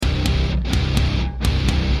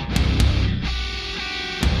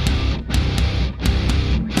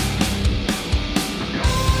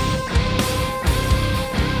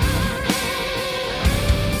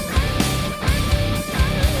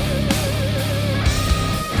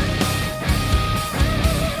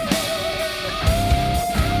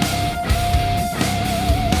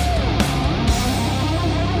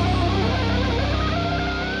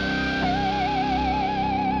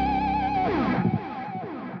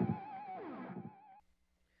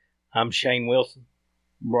I'm Shane Wilson.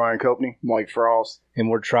 Brian Copney. Mike Frost. And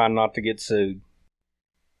we're trying not to get sued.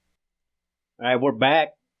 All right, we're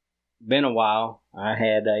back. Been a while. I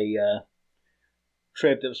had a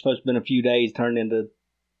trip that was supposed to have been a few days turned into a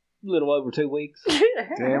little over 2 weeks.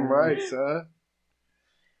 Damn right, son.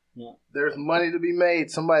 Yeah. There's money to be made.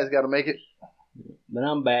 Somebody's got to make it. But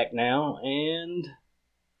I'm back now, and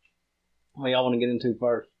what y'all want to get into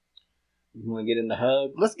first? You want to get into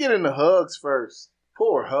Hugs? Let's get into Hugs first.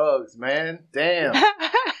 Poor Hugs, man. Damn.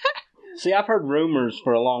 See, I've heard rumors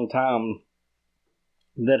for a long time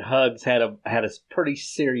that Hugs had a pretty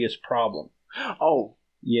serious problem. Oh,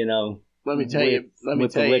 You know, let me tell you.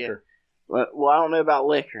 Well, I don't know about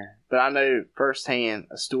liquor, but I know firsthand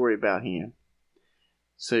a story about him.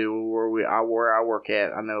 So where I work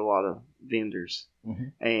at, I know a lot of vendors,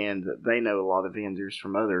 and they know a lot of vendors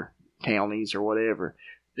from other counties or whatever.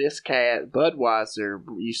 This cat, Budweiser,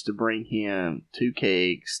 used to bring him 2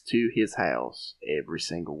 kegs to his house every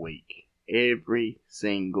single week. Every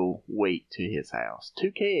single week to his house.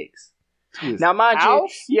 2 kegs. Now,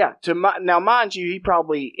 mind you, he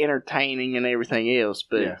probably entertaining and everything else,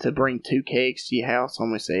 but to bring 2 kegs to your house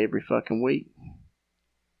almost every fucking week,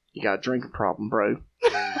 you got a drinking problem, bro.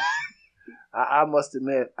 I must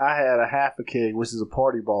admit, I had a half a keg, which is a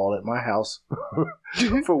party ball, at my house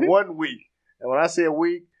for 1 week. And when I say a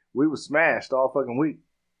week, we were smashed all fucking week.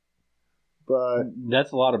 But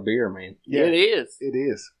that's a lot of beer, man. Yeah, it is. It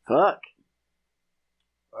is. Fuck.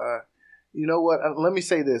 You know what? Let me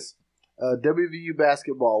say this. WVU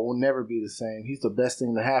basketball will never be the same. He's the best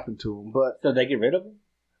thing to happen to him. But so they get rid of him?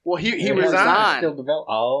 Well, he resigned. Still develop.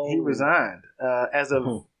 Oh, he resigned as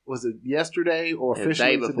of was it yesterday or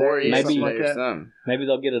officially today? Maybe like that. Maybe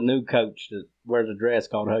they'll get a new coach that wears a dress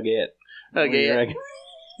called Hugette. Hugette.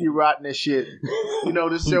 You rotting this shit. You know,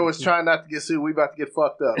 this show is trying not to get sued. We about to get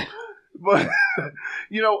fucked up. But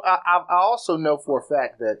you know, I also know for a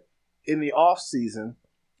fact that in the off season,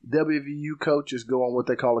 WVU coaches go on what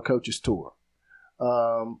they call a coaches tour.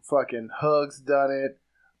 Fucking Hugs done it.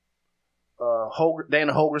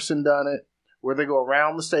 Dana Holgerson done it, where they go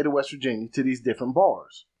around the state of West Virginia to these different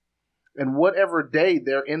bars. And whatever day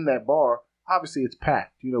they're in that bar, obviously it's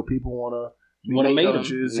packed. You know, people want to meet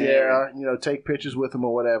coaches, you know, take pictures with them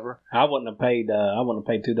or whatever. I wouldn't have paid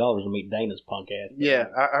 $2 to meet Dana's punk ass. Yeah,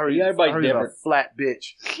 I heard, everybody's different. A flat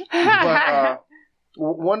bitch. But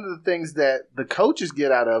one of the things that the coaches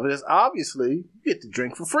get out of it is obviously you get to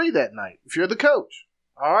drink for free that night if you're the coach.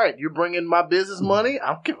 All right, you're bringing my business money.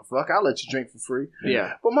 I don't give a fuck. I'll let you drink for free.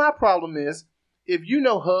 Yeah. But my problem is, if you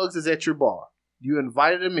know Hugs is at your bar, you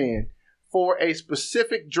invited him in for a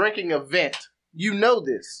specific drinking event. You know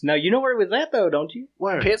this. Now, you know where he was at, though, don't you?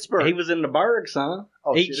 Where? Pittsburgh. He was in the Berg, son.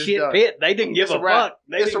 Oh, Eat shit pit. They didn't give a fuck.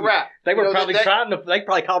 It's a wrap. They were probably trying to. They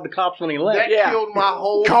probably called the cops when he left. That killed my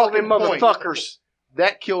whole Called them point. motherfuckers.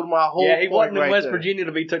 That killed my whole Yeah, he wasn't in West there. Virginia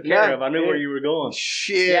to be took care of. I knew where you were going.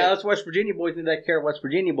 Shit. Yeah, us West Virginia boys need to take care of West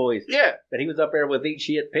Virginia boys. Yeah. But he was up there with Eat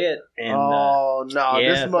Shit Pit. And, no. yeah,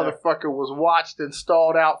 this motherfucker was watched and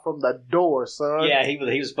stalled out from the door, son. Yeah, he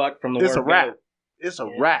was fucked from the It's word a wrap. go. It's a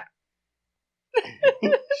wrap.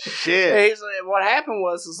 Shit. What happened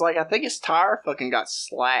was I think his tire fucking got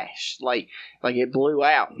slashed, like it blew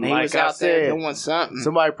out. And he was out there doing something.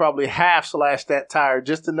 Somebody probably half slashed that tire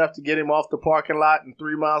just enough to get him off the parking lot and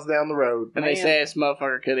 3 miles down the road. And they said this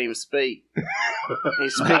motherfucker couldn't even speak.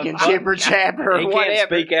 He's speaking jibber jabber. He can't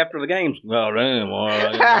speak after the games. Well, damn,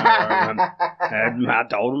 I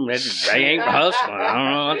told him that they ain't hustling. I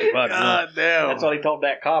don't know what the fuck. God damn. That's what he told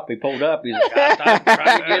that cop. He pulled up. He's like,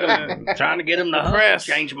 I'm trying to get him to press.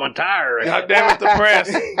 Change my tire. God damn it, the press.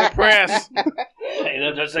 The press.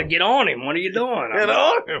 They just said, get on him. What are you doing? Get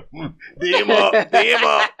on him. D him up.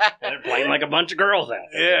 They're playing like a bunch of girls out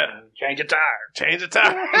there. Yeah. Change a tire. Change a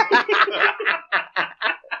tire.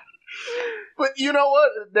 But you know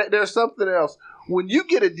what? There's something else. When you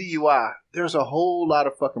get a DUI, there's a whole lot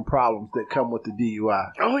of fucking problems that come with the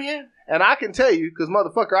DUI. Oh, yeah. And I can tell you, because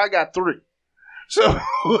motherfucker, I got 3. So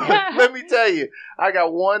let me tell you, I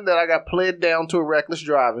got one that I got pled down to a reckless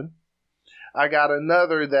driving. I got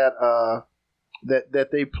another that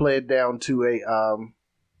that they pled down to a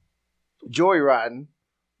joyriding,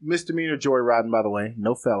 misdemeanor joyriding, by the way,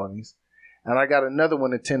 no felonies. And I got another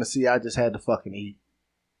one in Tennessee. I just had to fucking eat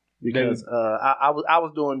because I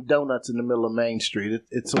was doing donuts in the middle of Main Street.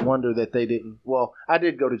 It's a wonder that they didn't. Well, I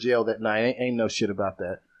did go to jail that night. Ain't no shit about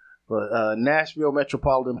that. But Nashville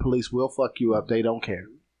Metropolitan Police will fuck you up. They don't care.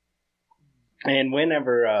 And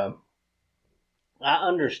whenever I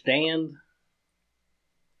understand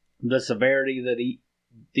the severity that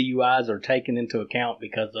DUIs are taken into account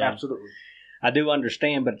because of, absolutely, I do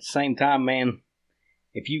understand, but at the same time, man,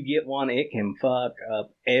 if you get one, it can fuck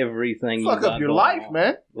up everything. Fuck up your life,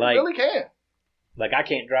 man. Like, it really can. Like, I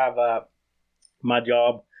can't drive my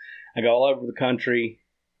job. I go all over the country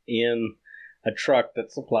in a truck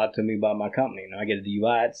that's supplied to me by my company. And I get a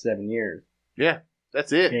DUI at 7 years. Yeah,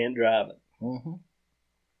 that's it. Can't drive it. Mm-hmm.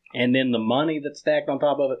 And then the money that's stacked on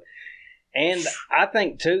top of it. And I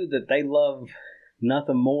think, too, that they love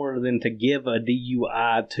nothing more than to give a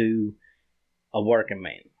DUI to a working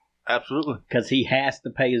man. Absolutely. Because he has to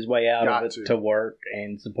pay his way out of it to work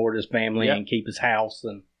and support his family and keep his house.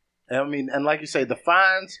 And I mean, and like you say, the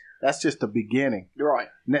fines, that's just the beginning. Right.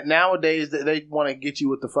 Nowadays, they want to get you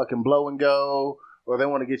with the fucking blow and go, or they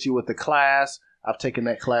want to get you with the class. I've taken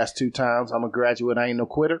that class 2 times. I'm a graduate. I ain't no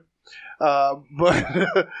quitter. But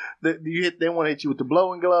they want to hit you with the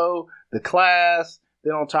blow and glow, the class.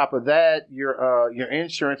 Then on top of that, your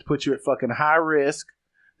insurance puts you at fucking high risk.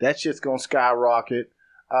 That shit's going to skyrocket.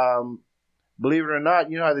 Believe it or not,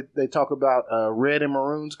 you know how they talk about red and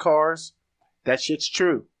maroons cars? That shit's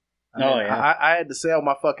true. I had to sell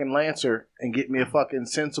my fucking Lancer and get me a fucking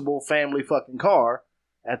sensible family fucking car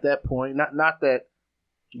at that point. Not that.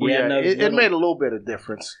 Yeah, it made a little bit of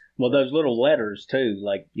difference. Well, those little letters too,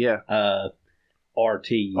 like RT,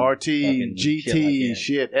 GT,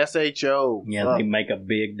 shit, SHO. Yeah, they make a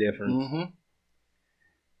big difference. Mm-hmm.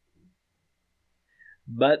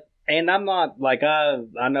 But, and I'm not, like,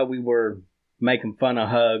 I know we were making fun of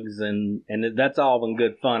hugs, and that's all in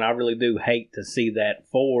good fun. I really do hate to see that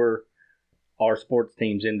for our sports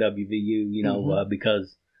teams in WVU, you know,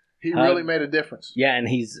 because he really made a difference. Yeah, and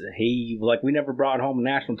he like, we never brought home a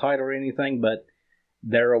national title or anything, but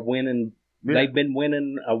they're a winning. Yeah. They've been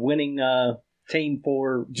a winning team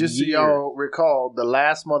for just years. So y'all recall, the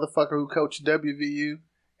last motherfucker who coached WVU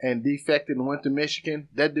and defected and went to Michigan,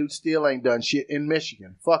 that dude still ain't done shit in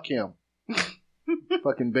Michigan. Fuck him.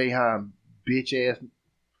 Fucking Boeheim, bitch ass.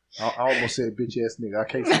 I almost said bitch ass nigga. I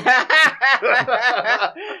can't say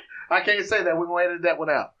that. I can't say that. We're going to edit that one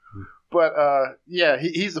out. But, yeah,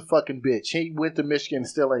 he's a fucking bitch. He went to Michigan and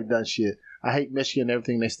still ain't done shit. I hate Michigan and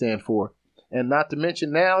everything they stand for. And not to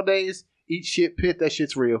mention, nowadays, eat shit pit, that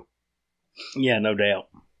shit's real. Yeah, no doubt.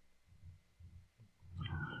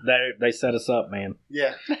 They set us up, man.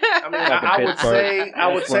 Yeah. I mean, I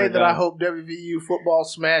would say that I hope WVU football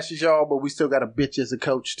smashes y'all, but we still got a bitch as a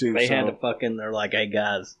coach, too. They had to they're like, hey,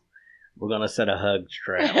 guys, we're going to set a hug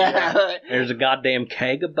trap. Yeah. There's a goddamn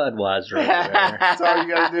keg of Budweiser over there. That's all you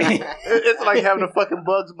got to do. It's like having a fucking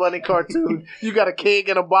Bugs Bunny cartoon. You got a keg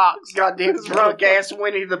in a box. Goddamn drunk ass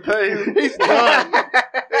Winnie the Pooh. He's done.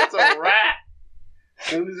 It's a wrap. As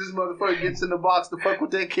soon as this motherfucker gets in the box to fuck with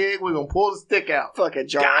that keg, we're going to pull the stick out. Fucking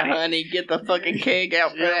John Honey, get the fucking keg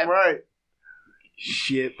out. Yeah, right.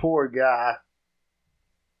 Shit, poor guy.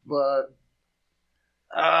 But,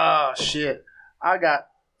 shit. I got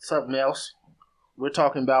something else. We're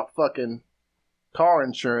talking about fucking car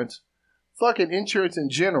insurance. Fucking insurance in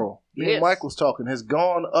general. Me and Mike was talking, has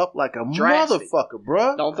gone up like a motherfucker,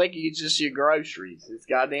 bruh. Don't think it's just your groceries. It's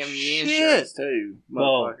goddamn your insurance, too,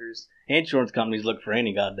 motherfuckers. Insurance companies look for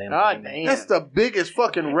any goddamn thing. Damn. That's the biggest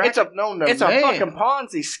fucking racket known to man. It's a fucking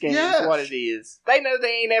Ponzi scheme is what it is. They know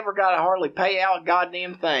they ain't ever got to hardly pay out a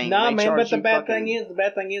goddamn thing. Nah, man, but the bad thing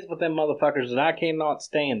is with them motherfuckers that I cannot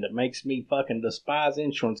stand, that makes me fucking despise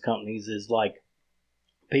insurance companies, is like,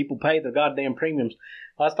 people pay their goddamn premiums.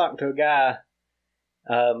 I was talking to a guy,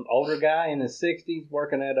 older guy in his 60s,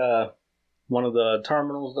 working at one of the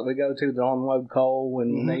terminals that we go to, the unload coal,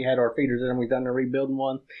 and they had our feeders in them. We've done a rebuilding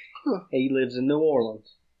one. He lives in New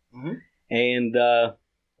Orleans. And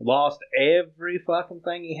lost every fucking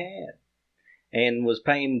thing he had. And was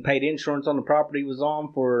paid insurance on the property he was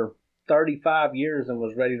on for 35 years and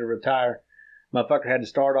was ready to retire. Motherfucker had to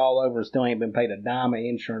start all over and still ain't been paid a dime of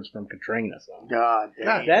insurance from Katrina. So. God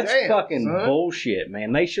damn. That's fucking bullshit,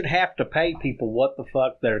 man. They should have to pay people what the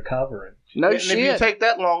fuck they're covering. No shit. If you take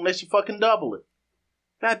that long, they should fucking double it.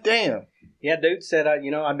 God damn. Yeah, dude said, I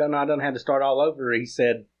done had to start all over. He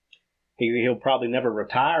said he'll probably never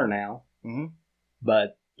retire now.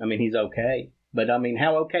 But, I mean, he's okay. But, I mean,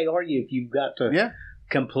 how okay are you if you've got to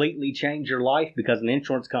completely change your life because an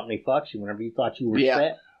insurance company fucks you whenever you thought you were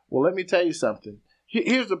set? Well, let me tell you something.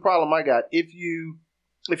 Here's the problem I got. If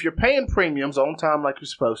you're paying premiums on time like you're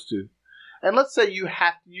supposed to, and let's say you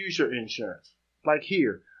have to use your insurance, like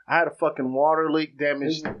here, I had a fucking water leak,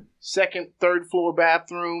 damaged second, third floor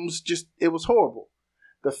bathrooms. It was horrible.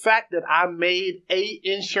 The fact that I made a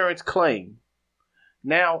insurance claim,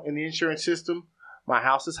 now in the insurance system, my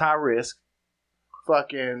house is high risk.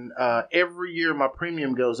 Fucking every year my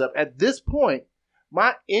premium goes up. At this point,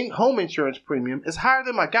 my home insurance premium is higher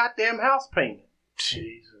than my goddamn house payment.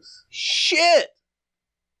 Jesus. Shit.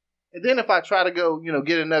 And then if I try to go,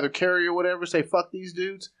 get another carrier or whatever, say fuck these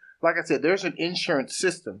dudes. Like I said, there's an insurance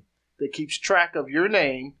system that keeps track of your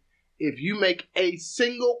name. If you make a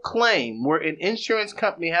single claim where an insurance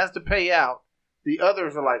company has to pay out, the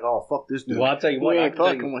others are like, oh, fuck this dude. Well, I'll tell you what. We ain't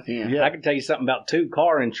fucking with him. I can tell you something about 2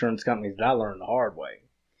 car insurance companies that I learned the hard way.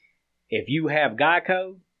 If you have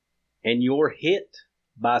Geico and you're hit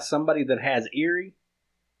by somebody that has Erie,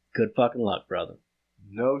 good fucking luck, brother.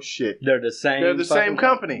 No shit. They're the same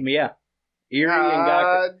company. Yeah. Erie and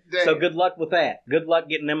Geico. Damn. So good luck with that. Good luck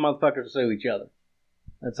getting them motherfuckers to sue each other.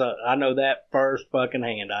 I know that first fucking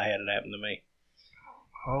hand I had it happen to me.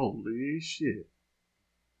 Holy shit.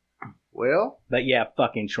 Well. But yeah,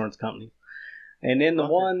 fuck insurance companies. And then the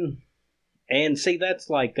one, and see, that's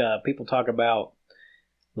like people talk about,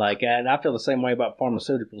 like, and I feel the same way about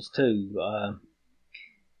pharmaceuticals too.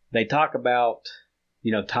 They talk about,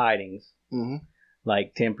 tidings,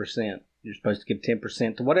 like 10%. You're supposed to give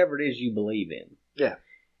 10% to whatever it is you believe in. Yeah.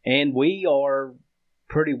 And we are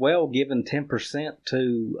pretty well giving 10%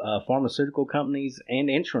 to pharmaceutical companies and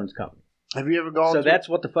insurance companies. Have you ever gone So that's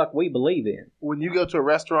what the fuck we believe in. When you go to a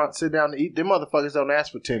restaurant, sit down to eat, them motherfuckers don't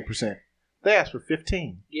ask for 10%. They ask for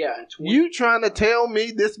 15%. Yeah. You trying to tell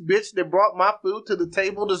me this bitch that brought my food to the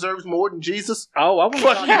table deserves more than Jesus? Oh, I want to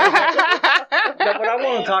talk about but what I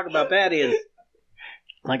want to talk about that is,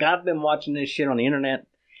 like, I've been watching this shit on the internet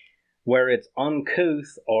where it's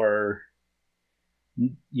uncouth or,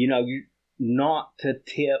 not to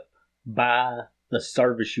tip by the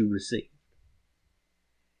service you receive.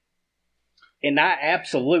 And I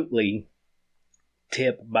absolutely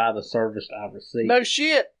tip by the service I receive. No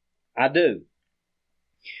shit. I do.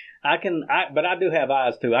 But I do have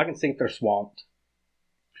eyes too. I can see if they're swamped.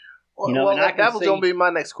 That was going to be my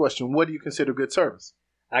next question. What do you consider good service?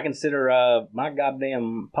 I consider my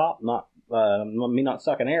goddamn pop me not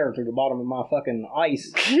sucking air to the bottom of my fucking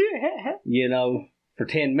ice, for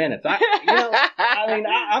 10 minutes.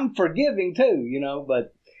 I'm forgiving too,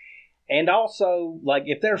 but. And also, like,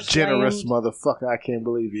 if they're generous motherfucker, I can't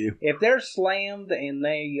believe you. If they're slammed and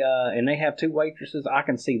they have 2 waitresses, I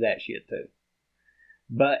can see that shit too.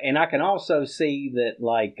 And I can also see that,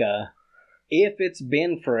 like, if it's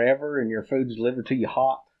been forever and your food's delivered to you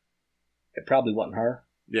hot, it probably wasn't her.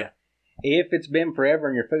 Yeah. If it's been forever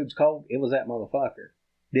and your food's cold, it was that motherfucker.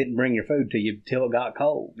 Didn't bring your food to you till it got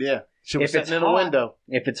cold. Yeah. She was sitting in the window.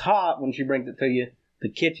 If it's hot when she brings it to you, the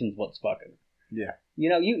kitchen's what's fucking. Yeah.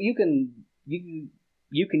 You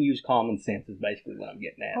can use common sense is basically what I'm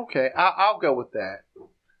getting at. Okay, I'll go with that.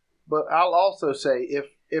 But I'll also say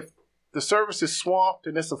if the service is swamped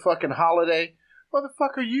and it's a fucking holiday,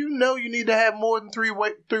 motherfucker, you need to have more than three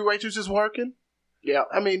waitresses working. Yeah,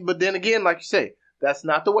 I mean, but then again, like you say, that's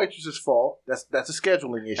not the waitress's fault. That's a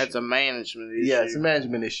scheduling issue. That's a management issue. Yeah, it's a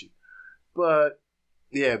management issue. But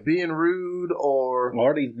yeah, being rude or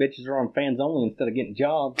these bitches are on fans only instead of getting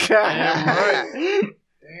jobs. Damn right.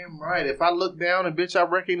 Damn right. If I look down and bitch, I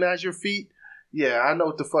recognize your feet. Yeah, I know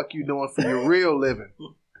what the fuck you doing for your real living.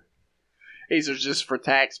 These are just for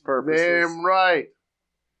tax purposes. Damn right.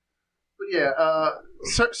 But yeah,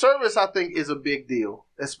 service I think is a big deal,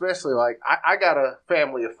 especially like I got a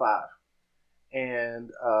family of 5,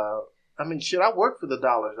 and I mean shit, I work for the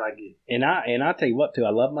dollars I get. And I tell you what too,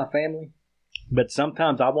 I love my family. But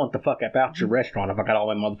sometimes I want the fuck up out your restaurant if I got all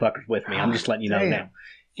them motherfuckers with me. I'm just letting you know now.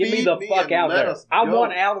 Get me the fuck out there. I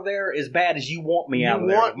want out of there as bad as you want me out of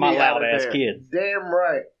there with my loud ass kids. Damn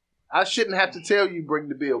right. I shouldn't have to tell you bring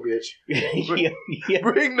the bill, bitch.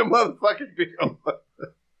 Bring the motherfucking bill.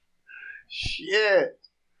 Shit.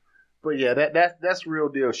 But yeah, that's real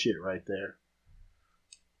deal shit right there.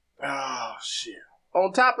 Oh shit.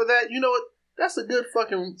 On top of that, you know what? That's a good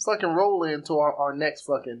fucking roll into our next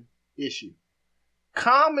fucking issue.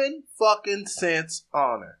 Common fucking sense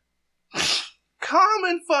honor.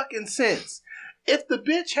 Common fucking sense. If the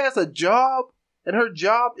bitch has a job and her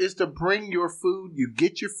job is to bring your food, you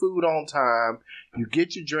get your food on time, you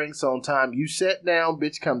get your drinks on time, you sit down,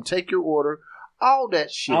 bitch, come take your order, all that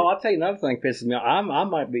shit. Oh, I'll tell you another thing pisses me off. I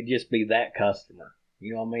might just be that customer.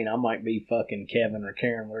 You know what I mean? I might be fucking Kevin or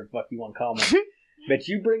Karen, whatever the fuck you want to call me. But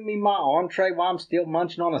you bring me my entree while I'm still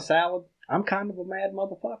munching on a salad, I'm kind of a mad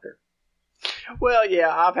motherfucker. Well, yeah,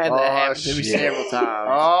 I've had that happen to me several times.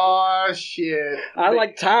 Oh, shit. I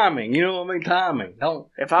like timing. You know what I mean? Timing. Don't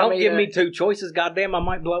give me 2 choices. Goddamn, I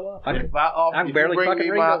might blow up. I can barely bring fucking me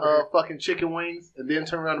read my fucking chicken wings and then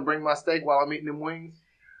turn around and bring my steak while I'm eating them wings.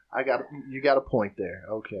 You got a point there.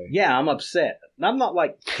 Okay. Yeah, I'm upset. I'm not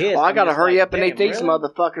like pissed. Well, I got to hurry up and eat these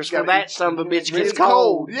motherfuckers for that son of a bitch gets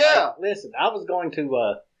cold. Yeah. Like, listen, I was going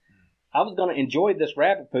to I was going to enjoy this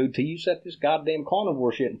rabbit food till you set this goddamn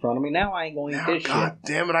carnivore shit in front of me. Now I ain't going to eat this God shit.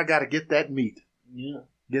 damn it, I got to get that meat. Yeah.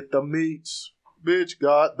 Get the meats. Bitch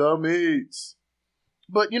got the meats.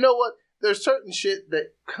 But you know what? There's certain shit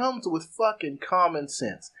that comes with fucking common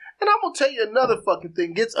sense. And I'm going to tell you another fucking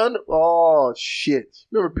thing. Gets under... Oh, shit.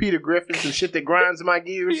 Remember Peter Griffin, some shit that grinds my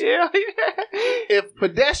gears? Yeah. If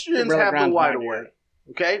pedestrians Really have the grinds my right of way, gears.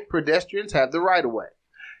 okay? Pedestrians have the right of way.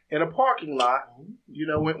 In a parking lot, you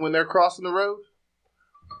know, when they're crossing the road,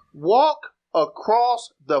 walk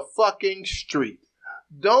across the fucking street.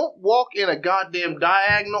 Don't walk in a goddamn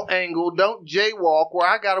diagonal angle. Don't jaywalk where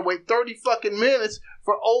I gotta wait 30 fucking minutes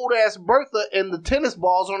for old ass Bertha and the tennis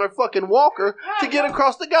balls on her fucking walker to get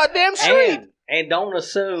across the goddamn street. And don't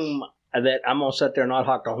assume that I'm going to sit there and not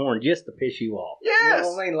honk the horn just to piss you off. Yes. You know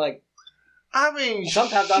what I mean? Like,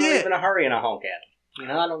 sometimes shit. I'm not even in a hurry and I honk at them. You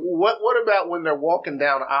know, I don't... What about when they're walking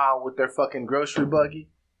down the aisle with their fucking grocery buggy?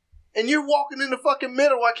 And you're walking in the fucking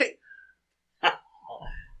middle. I can't...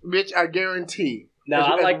 Bitch, I guarantee. No, as,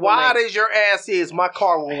 I like as wide as your ass is, my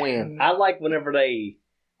car will win. I like when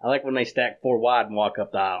they stack 4 wide and walk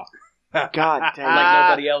up the aisle. God damn.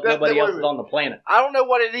 Like nobody else is on the planet. I don't know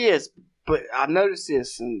what it is, but I noticed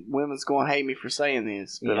this, and women's going to hate me for saying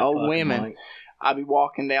this, but Yeah, old women, Mike. I'd be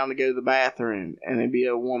walking down to go to the bathroom, and there'd be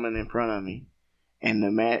a woman in front of me. And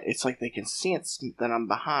it's like they can sense that I'm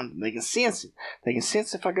behind them. They can sense it. They can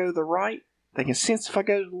sense if I go to the right. They can sense if I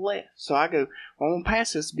go to the left. So I go, I won't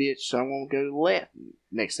pass this bitch, so I won't go to the left.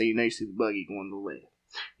 Next thing you know, you see the buggy going to the left.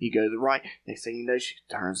 You go to the right. Next thing you know, she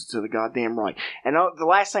turns to the goddamn right. And the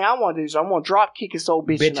last thing I want to do is I want to drop kick this old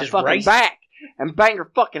bitch in the fucking racing. back and bang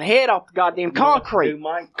her fucking head off the goddamn concrete.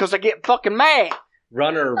 Because I get fucking mad.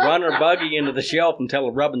 Run her buggy into the shelf and tell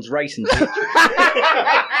her Rubbin's racing.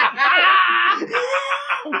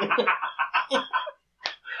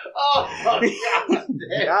 Oh,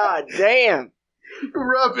 God damn.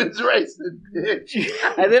 Rubbin's racing, bitch.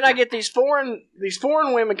 And then I get these foreign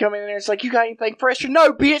women coming in there. It's like, you got anything fresher?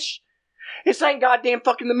 No, bitch. This ain't goddamn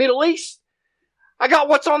fucking the Middle East. I got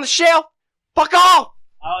what's on the shelf. Fuck off.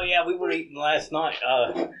 Oh yeah, we were eating last night.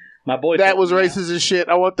 My boy. That was racist as shit.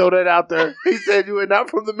 I want to throw that out there. He said you were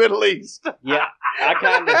not from the Middle East. Yeah, I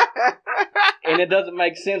kind of. And it doesn't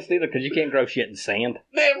make sense either because you can't grow shit in sand.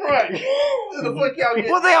 Damn right. The fuck y'all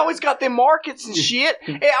get? Well, they always got them markets and shit.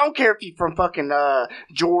 Hey, I don't care if you're from fucking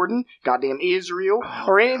Jordan, goddamn Israel,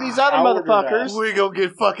 or any of these other motherfuckers. We gonna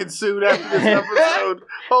get fucking sued after this episode.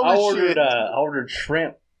 Holy shit. I ordered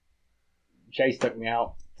shrimp. Chase took me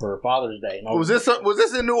out for Father's Day. And Was this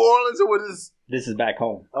in New Orleans or was this? This is back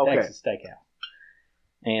home. Okay. Texas Steakhouse.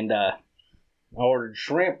 And I ordered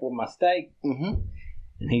shrimp with my steak. Mm-hmm.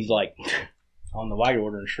 And he's like, on the way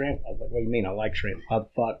ordering shrimp. I was like, what do you mean I like shrimp? How the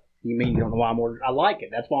fuck? You mean you don't know why I'm ordering? I like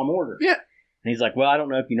it. That's why I'm ordering. Yeah. And he's like, well, I don't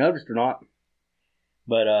know if you noticed or not,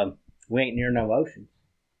 but we ain't near no ocean.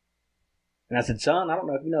 And I said, son, I don't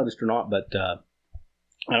know if you noticed or not, but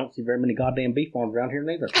I don't see very many goddamn beef farms around here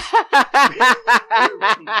neither.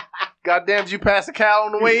 Goddamn, did you pass a cow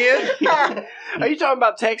on the way in? Are you talking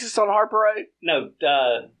about Texas on Harper Road? No,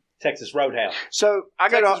 Texas Roadhouse. So I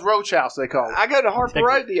go Texas to Roadhouse, they call it. I go to Harper Texas-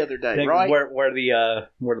 Road the other day, Texas, right? Where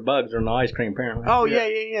the bugs are in the ice cream, apparently. Oh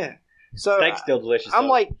yeah. So Steak's still delicious. I'm though.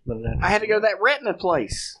 like, I had to go to that retina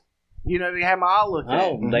place. You know, they had my eye looked at.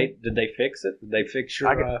 Oh, did they fix it? Did they fix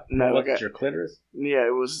your your clitoris? Yeah,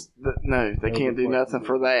 it was no, they can't do nothing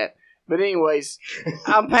for that. But anyways,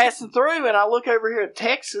 I'm passing through and I look over here at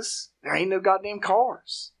Texas. There ain't no goddamn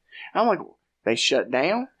cars. I'm like, they shut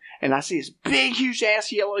down, and I see this big, huge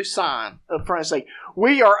ass yellow sign up front saying,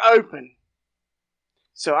 "We are open."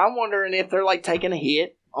 So I'm wondering if they're like taking a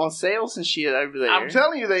hit on sales and shit over there. I'm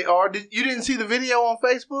telling you, they are. You didn't see the video on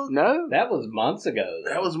Facebook? No, That was months ago.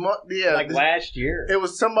 That was last year. It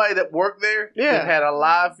was somebody that worked there. Yeah. That had a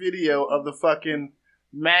live video of the fucking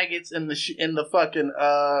maggots in the fucking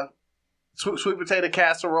sweet potato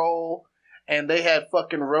casserole, and they had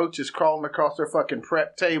fucking roaches crawling across their fucking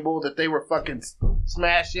prep table that they were fucking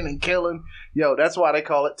smashing and killing. Yo, that's why they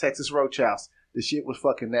call it Texas Roadhouse. The shit was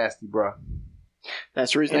fucking nasty, bro.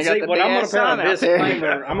 that's the reason And they got see, the what big I'm ass gonna sign put a out there.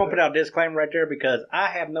 disclaimer. I'm gonna put out a disclaimer right there because I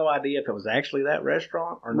have no idea if it was actually that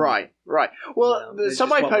restaurant or not. Right. Well, No, it's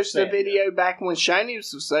somebody just what was posted a said. video back when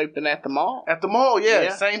Shoney's was open at the mall. At the mall, yeah.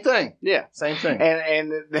 Yeah. Same thing. Yeah. Same thing.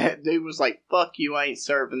 And that dude was like, "Fuck you, I ain't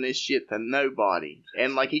serving this shit to nobody."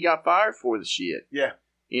 And like he got fired for the shit. Yeah.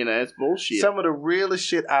 You know, it's bullshit. Some of the realest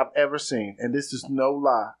shit I've ever seen, and this is no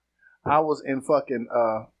lie. I was in fucking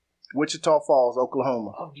Wichita Falls,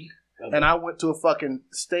 Oklahoma. Oh, geez. And I went to a fucking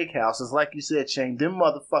steakhouse. It's like you said, Shane. Them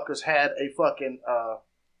motherfuckers had a fucking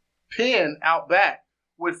pen out back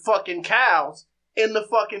with fucking cows in the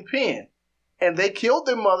fucking pen. And they killed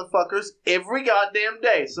them motherfuckers every goddamn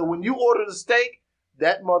day. So when you order the steak,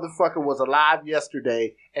 that motherfucker was alive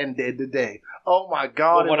yesterday and dead today. Oh my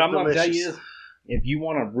God! Well, what I'm going to tell you is, if you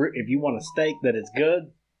want a steak that is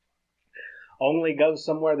good, only go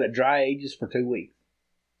somewhere that dry ages for 2 weeks.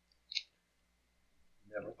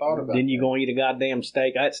 Never thought about. Then you gonna eat a goddamn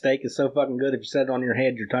steak. That steak is so fucking good. If you set it on your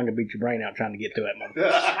head, your tongue will beat your brain out trying to get to it,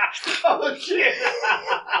 motherfucker. Oh shit!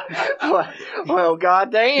 Well,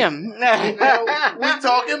 goddamn. We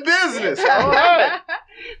talking business. All right.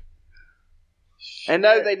 And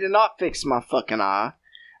no, they did not fix my fucking eye.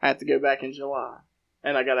 I have to go back in July,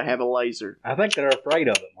 and I gotta have a laser. I think they're afraid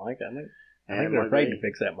of it, Mike. I think they're afraid to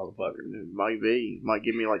fix that motherfucker. Might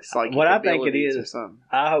give me like psychic what I think it is or something.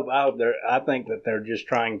 I think that they're just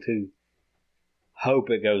trying to hope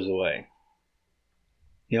it goes away.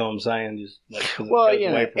 You know what I'm saying? Just like, well, you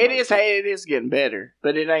know, it is getting better,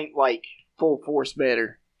 but it ain't like full force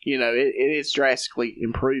better. You know, it is drastically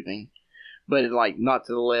improving, but like not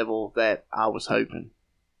to the level that I was hoping.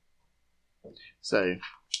 So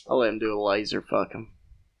I'll let them do a laser. Fuck them.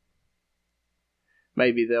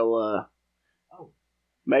 Maybe they'll.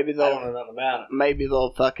 Maybe I don't know nothing about it. Maybe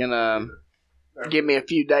they'll fucking give me a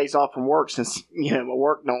few days off from work, since you know my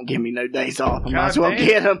work don't give me no days off. I might as well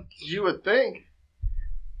get them. You would think,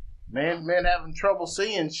 man having trouble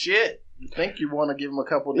seeing shit. You think you want to give them a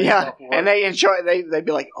couple days off of work. And they enjoy. They'd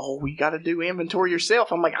be like, "Oh, we got to do inventory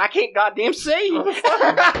yourself." I'm like, I can't goddamn see.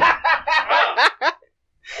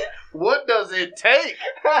 What does it take?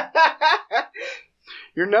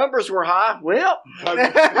 Your numbers were high. Well.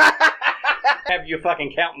 Have your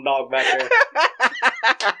fucking counting dog back there.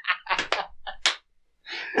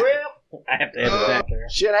 Well, I have to have it back there.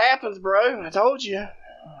 Shit happens, bro. I told you.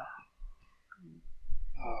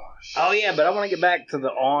 Oh yeah, but I want to get back to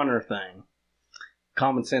the honor thing.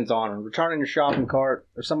 Common sense honor. Returning your shopping cart,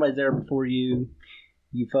 or somebody's there before you,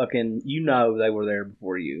 you know they were there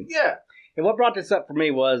before you. Yeah. And what brought this up for me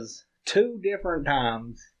was 2 different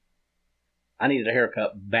times I needed a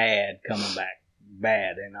haircut bad coming back.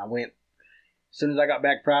 Bad. And I went, as soon as I got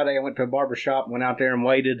back Friday, I went to a barber shop, went out there and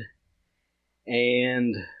waited.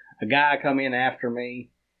 And a guy come in after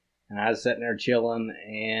me, and I was sitting there chilling,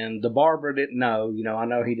 and the barber didn't know. You know, I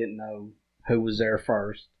know he didn't know who was there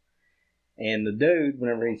first. And the dude,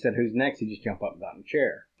 whenever he said, "Who's next?" he just jumped up and got in the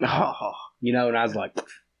chair. Oh. You know, and I was like,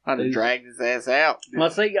 I'd have dragged his ass out. Well,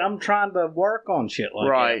 see, I'm trying to work on shit like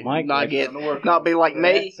that, Mike. Not be like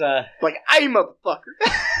me. Like, hey,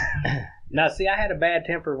 motherfucker. Now, see, I had a bad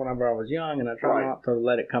temper whenever I was young, and I try not to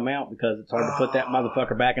let it come out because it's hard to put that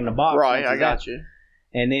motherfucker back in the box. Right, I got you.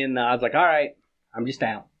 And then I was like, all right, I'm just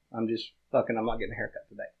out. I'm not getting a haircut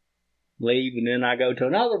today. Leave, and then I go to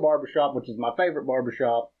another barbershop, which is my favorite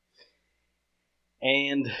barbershop,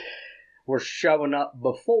 and we're showing up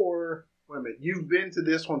before. Wait a minute, you've been to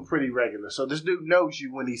this one pretty regular, so this dude knows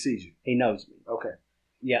you when he sees you. He knows me. Okay.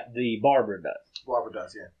 Yeah, the barber does. Barber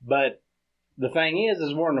does, yeah. But the thing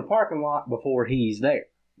is we're in the parking lot before he's there.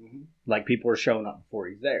 Mm-hmm. Like, people are showing up before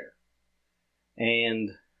he's there.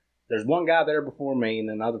 And there's one guy there before me, and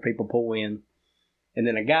then other people pull in. And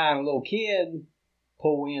then a guy and a little kid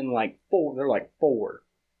pull in like 4. They're like 4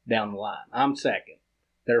 down the line. I'm second.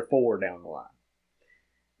 They're 4 down the line.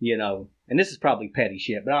 You know, and this is probably petty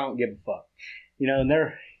shit, but I don't give a fuck. You know,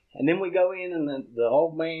 and then we go in, and the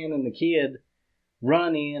old man and the kid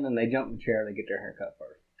run in, and they jump in the chair, and they get their hair cut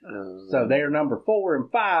first. So they're number 4 and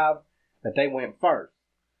 5, but they went first.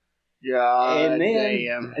 God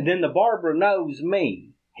And then the barber knows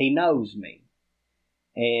me. He knows me.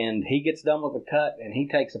 And he gets done with the cut, and he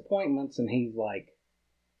takes appointments, and he's like,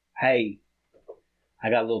 hey, I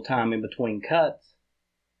got a little time in between cuts.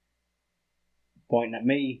 Pointing at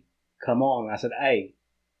me, come on. I said, hey,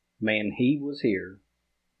 man, he was here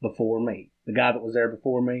before me. The guy that was there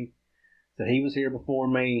before me said he was here before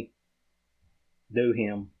me. Do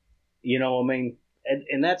him. You know what I mean?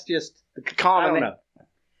 And that's just common. I don't know.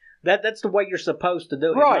 That's the way you're supposed to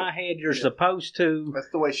do it. Right. In my head, you're supposed to. That's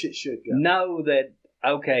the way shit should go. Know that,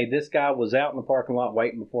 okay, this guy was out in the parking lot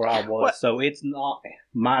waiting before I was, so it's not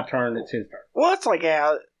my turn, it's his turn. Well, it's like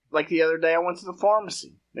how, like the other day I went to the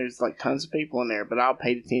pharmacy. There's like tons of people in there, but I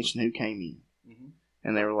paid attention who came in. Mm-hmm.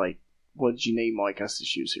 And they were like, what did you need, Mike? I said,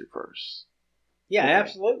 she was here first. Yeah, okay.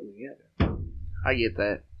 Absolutely. Yeah, I get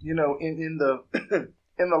that. You know, in the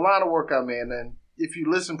in the line of work I'm in, and if you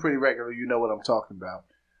listen pretty regularly, you know what I'm talking about.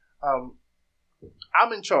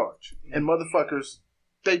 I'm in charge, and motherfuckers,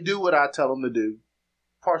 they do what I tell them to do,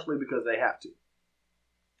 partially because they have to.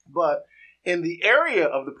 But in the area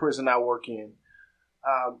of the prison I work in,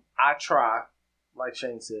 I try, like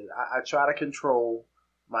Shane said, I try to control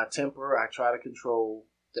my temper. I try to control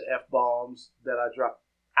the F-bombs that I drop.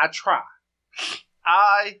 I try.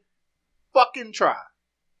 I fucking try.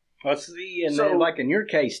 Well, see, and So- then, like in your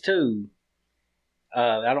case too,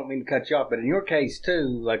 I don't mean to cut you off, but in your case too,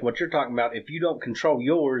 like what you're talking about, if you don't control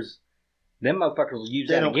yours, them motherfuckers will use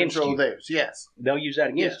They that don't against control you. theirs. Yes. They'll use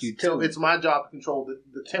that against you too. So it's my job to control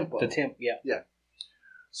the tempo. the temp, yeah.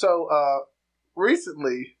 So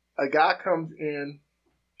recently, a guy comes in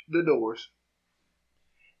the doors,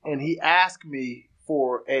 and he asked me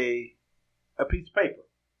for a piece of paper.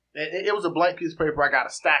 It was a blank piece of paper. I got a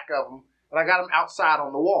stack of them, and I got them outside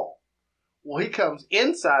on the wall. Well, he comes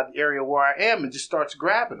inside the area where I am and just starts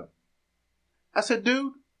grabbing them. I said,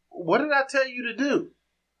 dude, what did I tell you to do?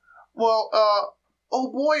 Well,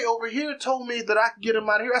 old boy over here told me that I could get him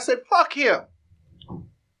out of here. I said, fuck him.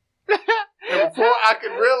 And before I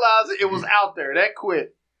could realize it, it was out there. That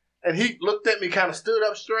quit. And he looked at me, kind of stood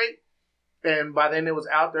up straight. And by then it was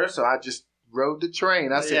out there, so I just rode the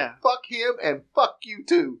train. I said, fuck him and fuck you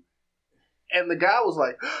too. And the guy was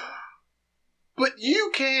like, but you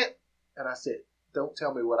can't. And I said, don't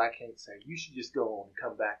tell me what I can't say. You should just go on and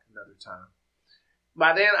come back another time.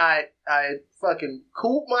 By then, I fucking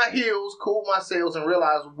cooled my heels, cooled my sails, and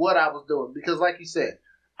realized what I was doing. Because like you said,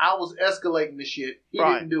 I was escalating the shit. He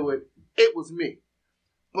didn't do it. It was me.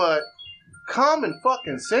 But common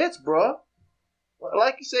fucking sense, bruh.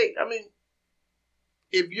 Like you say, I mean,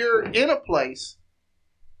 if you're in a place,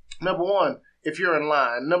 number one, if you're in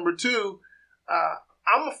line. Number two,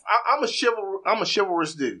 I'm a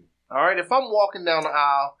chivalrous dude. All right, if I'm walking down the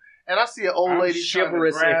aisle and I see an old lady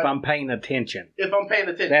chivalrous trying to grab, if I'm paying attention. If I'm paying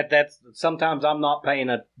attention, That's sometimes I'm not paying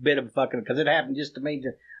a bit of fucking because it happened just to me.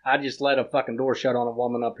 I just let a fucking door shut on a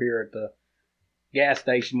woman up here at the gas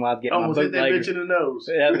station while I was getting my almost hit that bootlegger. bitch in the nose.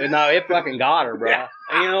 No, it fucking got her, bro.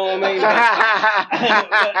 You know what I mean?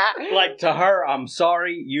 But, like, to her, I'm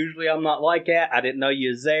sorry. Usually I'm not like that. I didn't know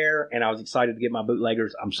you was there, and I was excited to get my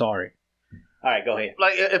bootleggers. I'm sorry. All right, go ahead.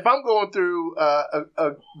 Like, if I'm going through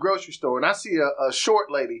a grocery store and I see a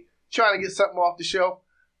short lady trying to get something off the shelf,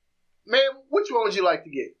 man, which one would you like to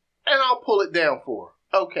get? And I'll pull it down for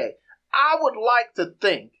her. Okay. I would like to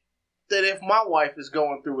think that if my wife is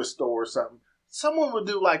going through a store or something, someone would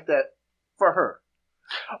do like that for her.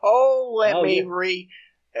 Let me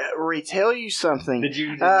retell you something. Did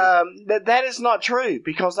you? That is not true,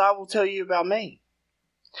 because I will tell you about me.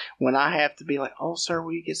 When I have to be like, oh, sir,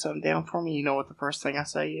 will you get something down for me? You know what the first thing I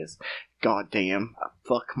say is, God damn,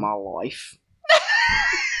 fuck my life.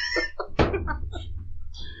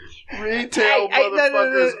 Retail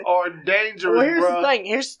motherfuckers are dangerous, well, here's bro. the thing.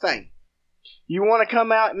 Here's the thing. You want to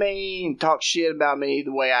come at me and talk shit about me,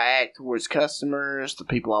 the way I act towards customers, the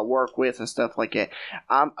people I work with, and stuff like that.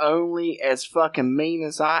 I'm only as fucking mean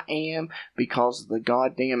as I am because of the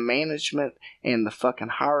goddamn management and the fucking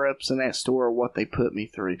higher-ups in that store, what they put me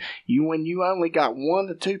through. When you only got 1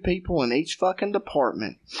 to 2 people in each fucking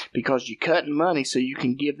department because you cutting money so you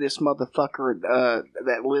can give this motherfucker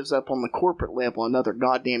that lives up on the corporate level another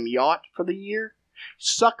goddamn yacht for the year,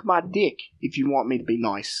 suck my dick if you want me to be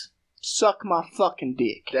nice. Suck my fucking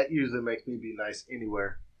dick. That usually makes me be nice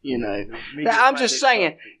anywhere. You know, I'm just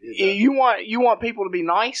saying. You want people to be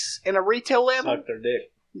nice in a retail level? Suck their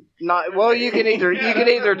dick. Not well. You can either do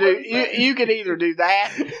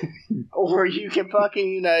that, or you can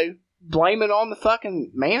fucking blame it on the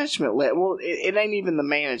fucking management level. Well, it ain't even the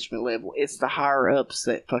management level. It's the higher ups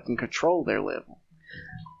that fucking control their level.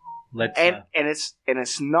 And it's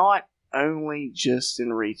not only just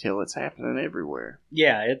in retail, it's happening everywhere.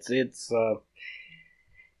 Yeah, it's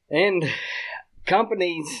and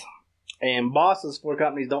companies and bosses for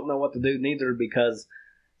companies don't know what to do neither, because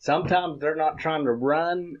sometimes they're not trying to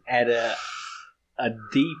run at a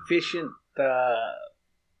deficient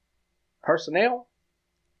personnel.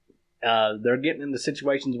 They're getting into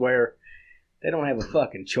situations where they don't have a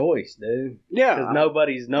fucking choice, dude. Yeah,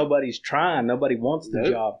 because nobody's trying. Nobody wants the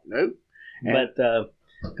job. Nope. But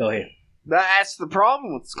go ahead. That's the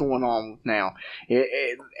problem with what's going on now.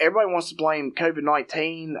 Everybody wants to blame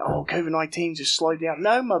COVID-19. Oh, COVID-19 just slowed down.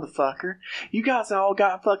 No, motherfucker. You guys all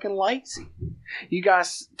got fucking lazy. You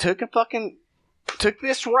guys took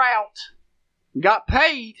this route, got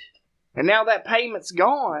paid, and now that payment's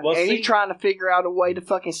gone. Well, you're trying to figure out a way to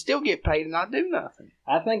fucking still get paid and not do nothing.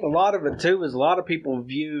 I think a lot of it, too, is a lot of people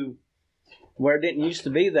view, where it didn't used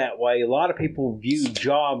to be that way, a lot of people view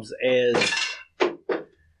jobs as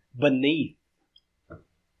beneath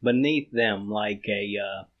them, like a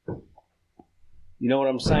you know what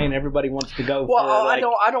I'm saying? Everybody wants to go for like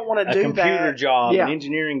I don't want to do a computer job, yeah. An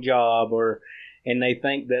engineering job, and they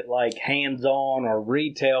think that like hands-on or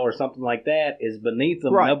retail or something like that is beneath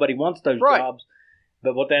them. Right. Nobody wants those right. jobs.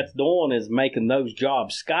 But what that's doing is making those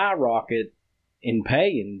jobs skyrocket in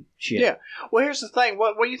pay and shit. Yeah. Well, here's the thing.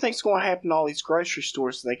 What do you think's going to happen to all these grocery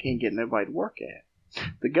stores that they can't get nobody to work at?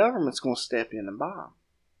 The government's going to step in and buy them.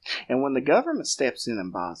 And when the government steps in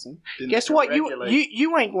and buys them, guess what?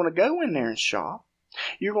 You ain't going to go in there and shop.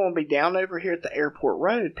 You're going to be down over here at the airport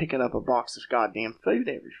road picking up a box of goddamn food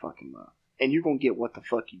every fucking month. And you're going to get what the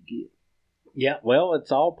fuck you get. Yeah, well,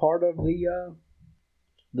 it's all part of the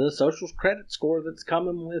social credit score that's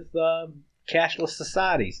coming with cashless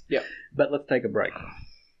societies. Yeah. But let's take a break.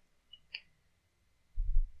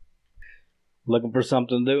 Looking for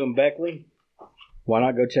something to do in Beckley? Why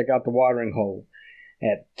not go check out the Watering Hole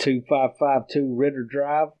at 2552 Ritter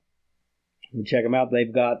Drive? You check them out.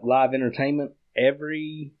 They've got live entertainment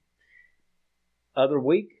every other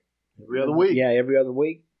week. Every other week? Yeah, every other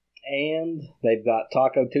week. And they've got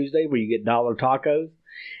Taco Tuesday where you get dollar tacos.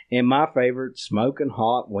 And my favorite, Smoking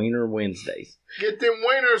Hot Wiener Wednesdays. Get them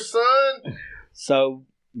wieners, son! So,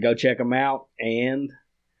 go check them out, and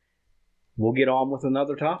we'll get on with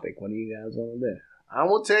another topic. What do you guys want to do? I'm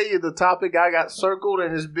going to tell you the topic I got circled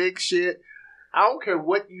and this big shit. I don't care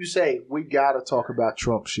what you say. We got to talk about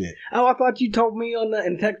Trump shit. Oh, I thought you told me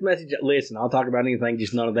in text message, listen, I'll talk about anything,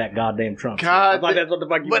 just none of that goddamn Trump shit. I thought that's what the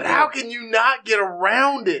fuck you But how can you not get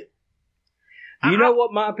around it? You know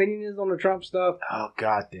what my opinion is on the Trump stuff? Oh,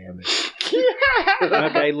 God damn it.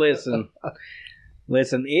 Okay, listen.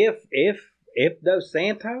 Listen, if Dos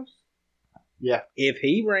Santos, yeah, if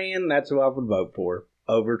he ran, that's who I would vote for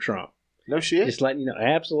over Trump. No shit. Just letting you know.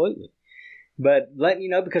 Absolutely. But letting you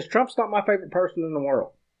know, because Trump's not my favorite person in the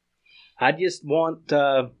world. I just want,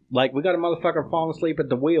 we got a motherfucker falling asleep at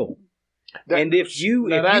the wheel. And if you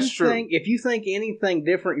think anything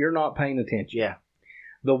different, you're not paying attention. Yeah.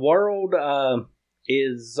 The world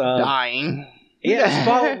is dying. Yeah, it's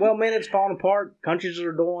falling apart. Countries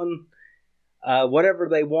are doing whatever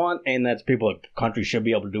they want, and that's countries should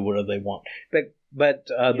be able to do whatever they want. But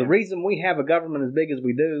the reason we have a government as big as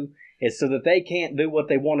we do is so that they can't do what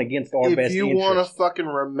they want against our best interest. If you want to fucking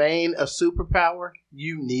remain a superpower,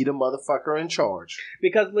 you need a motherfucker in charge.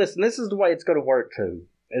 Because listen, this is the way it's going to work too.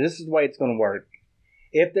 And this is the way it's going to work.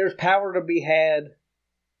 If there's power to be had,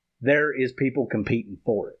 there is people competing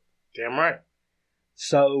for it. Damn right.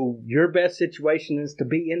 So your best situation is to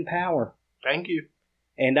be in power. Thank you.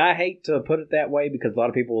 And I hate to put it that way because a lot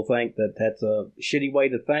of people will think that that's a shitty way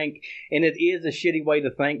to think. And it is a shitty way to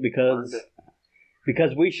think because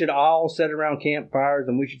we should all sit around campfires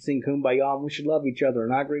and we should sing Kumbaya and we should love each other.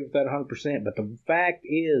 And I agree with that 100%. But the fact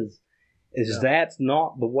is that's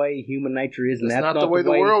not the way human nature is. And that's not the way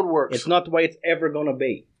the world works. It's not the way it's ever going to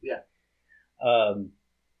be. Yeah.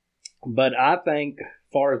 But I think, as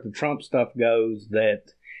far as the Trump stuff goes, that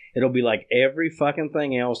it'll be like every fucking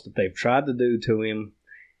thing else that they've tried to do to him.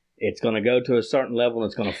 It's going to go to a certain level and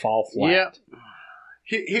it's going to fall flat. Yeah.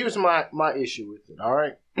 Here's my issue with it, all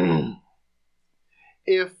right?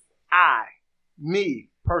 If me,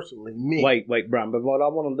 personally. Wait, Brian, but what I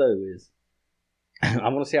want to do is, I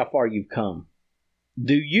want to see how far you've come.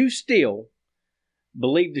 Do you still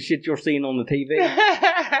believe the shit you're seeing on the TV?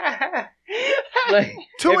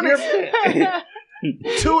 To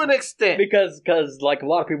an extent. Because like a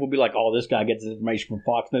lot of people will be like, oh, this guy gets his information from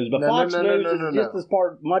Fox News. But Fox News is just as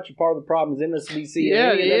much a part of the problem as MSNBC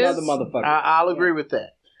and any other motherfucker. I'll agree with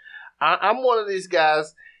that. I'm one of these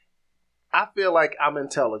guys, I feel like I'm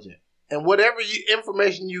intelligent. And whatever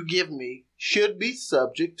information you give me should be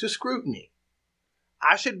subject to scrutiny.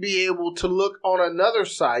 I should be able to look on another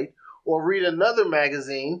site or read another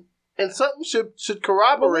magazine and something should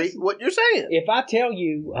corroborate what you're saying. If I tell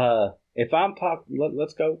you, if I'm talking,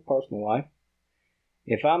 let's go personal life.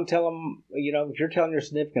 If I'm telling, if you're telling your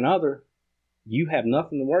significant other, you have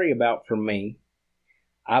nothing to worry about from me,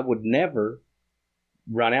 I would never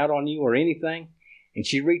run out on you or anything, and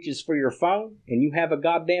she reaches for your phone and you have a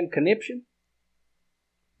goddamn conniption.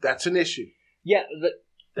 That's an issue. Yeah,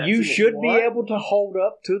 you should be able to hold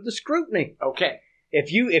up to the scrutiny. Okay.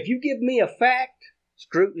 If you give me a fact,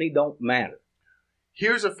 scrutiny don't matter.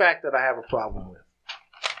 Here's a fact that I have a problem with.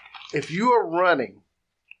 If you are running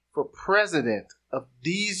for president of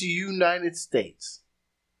these United States,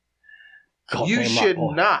 you should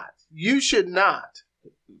not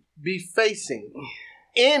be facing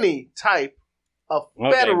any type of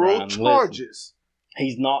federal charges. Listen.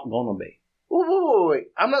 He's not going to be. Wait.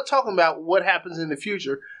 I'm not talking about what happens in the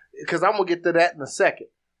future, because I'm going to get to that in a second.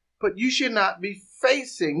 But you should not be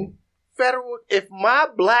facing federal... If my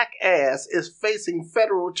black ass is facing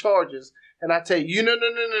federal charges, and I tell you,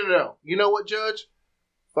 no. You know what, Judge?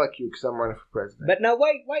 Fuck you, because I'm running for president. But no,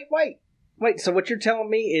 wait. So what you're telling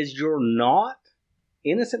me is you're not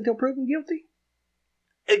innocent until proven guilty?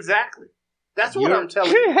 Exactly. That's what I'm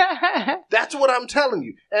telling you. That's what I'm telling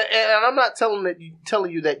you. And I'm not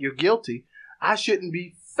telling you that you're guilty. I shouldn't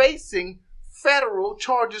be facing federal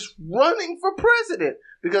charges running for president,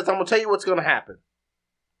 because I'm going to tell you what's going to happen.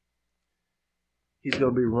 He's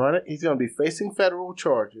going to be facing federal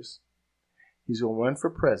charges. He's going to run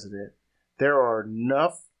for president. There are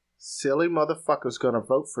enough silly motherfuckers going to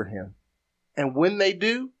vote for him. And when they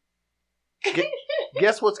do,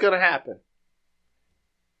 guess what's going to happen?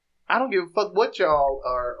 I don't give a fuck what y'all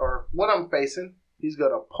are or what I'm facing. He's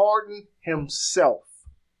going to pardon himself.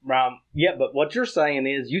 Yeah, but what you're saying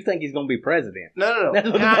is you think he's going to be president. No. That's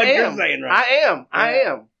what you're saying, right? I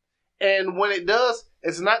am. And when it does,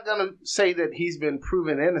 it's not going to say that he's been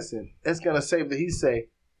proven innocent. It's going to say that he say,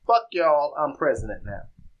 fuck y'all, I'm president now.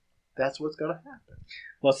 That's what's going to happen.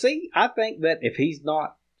 Well, see, I think that if he's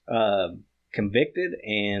not convicted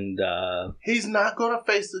and... he's not going to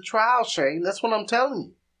face the trial, Shane. That's what I'm telling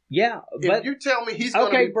you. Yeah, but... If you tell me he's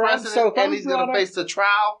going to be president and he's going to face the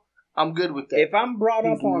trial, I'm good with that. If I'm brought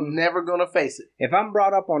up on... never going to face it. If I'm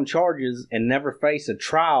brought up on charges and never face a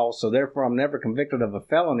trial, so therefore I'm never convicted of a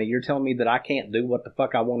felony, you're telling me that I can't do what the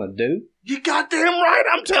fuck I want to do? You goddamn right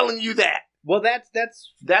I'm telling you that. Well, that's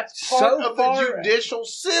part of the judicial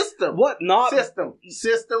system. What? Not system.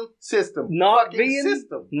 Not fucking being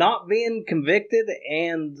system. Not being convicted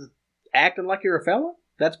and acting like you're a felon.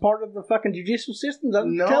 That's part of the fucking judicial system. Is that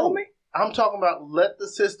what you're telling me? I'm talking about let the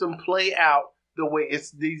system play out the way it's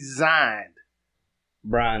designed.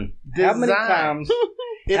 Brian, how many times?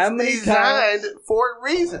 It's designed for a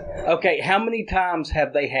reason. Okay, how many times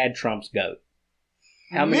have they had Trump's goat?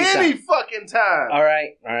 How many fucking times. All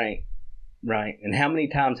right. And how many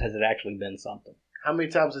times has it actually been something? How many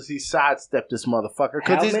times has he sidestepped this motherfucker?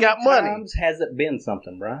 Because he's got money. How many times has it been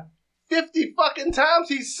something, Brian? 50 fucking times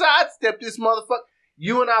he sidestepped this motherfucker.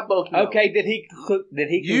 You and I both know. Okay, did he conclude with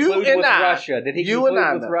Russia? Did he conclude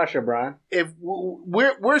with Russia, Brian? If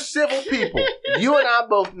we're civil people, you and I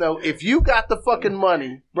both know if you got the fucking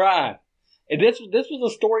money, Brian. This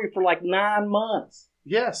was a story for like 9 months.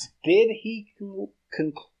 Yes. Did he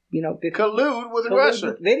collude with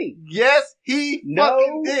Russia? Did he? Yes, he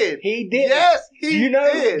fucking did. He did. Yes, he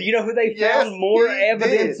did. Do you know who they found more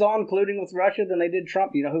evidence on colluding with Russia than they did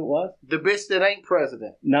Trump? Do you know who it was? The bitch that ain't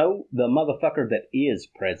president. No, the motherfucker that is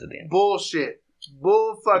president. Bullshit.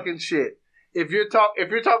 Bull fucking shit. If you're talking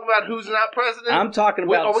about who's not president, I'm talking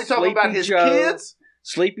about. Are we talking about his kids?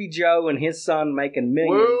 Sleepy Joe and his son making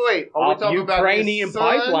millions off Ukrainian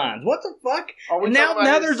pipelines. What the fuck?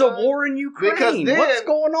 Now there's a war in Ukraine. Because then, what's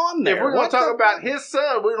going on there? If we're going to talk about his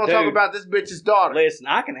son, we're going to talk about this bitch's daughter. Listen,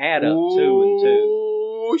 I can add up 2 and 2.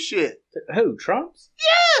 Oh, shit. Who, Trump's?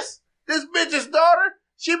 Yes! This bitch's daughter,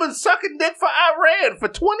 she been sucking dick for Iran for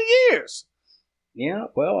 20 years. Yeah,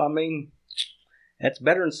 well, I mean, that's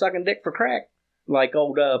better than sucking dick for crack. Like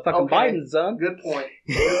old fucking Biden's son. Good point.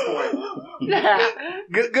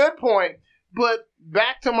 Good point. But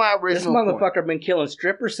back to my original point. This motherfucker been killing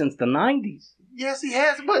strippers since the 90s. Yes, he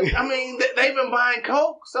has. But, I mean, they've been buying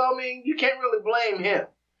coke. So, I mean, you can't really blame him.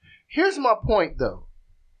 Here's my point, though.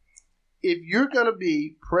 If you're going to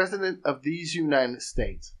be president of these United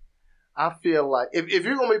States, I feel like if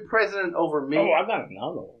you're going to be president over me. Oh, I got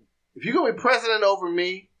another one. If you're going to be president over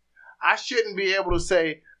me, I shouldn't be able to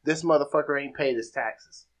say, this motherfucker ain't paid his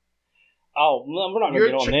taxes. Oh, we're not going to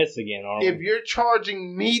get on this again, are we? If you're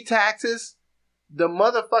charging me taxes, the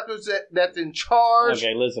motherfuckers that's in charge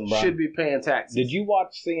should be paying taxes. Did you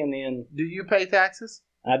watch CNN? Do you pay taxes?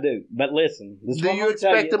 I do. But listen. Do you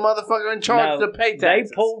expect the motherfucker in charge to pay taxes?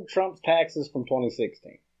 They pulled Trump's taxes from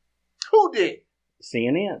 2016. Who did?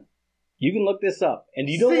 CNN. You can look this up. And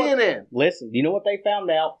do you know CNN. Listen, do you know what they found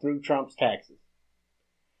out through Trump's taxes?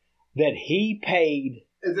 That he paid...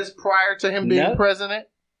 Is this prior to him being president?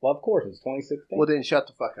 Well, of course, it's 2016. Well, then shut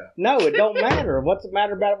the fuck up. No, it don't matter. What's it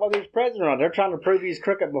matter about whether he's president or not? They're trying to prove he's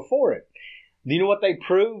crooked before it. Do you know what they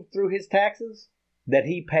proved through his taxes? That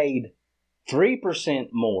he paid 3%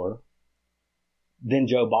 more than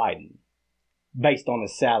Joe Biden based on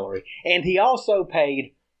his salary. And he also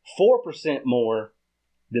paid 4% more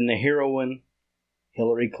than the heroine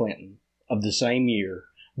Hillary Clinton of the same year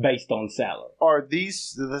based on salary. Are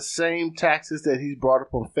these the same taxes that he's brought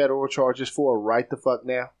up on federal charges for right the fuck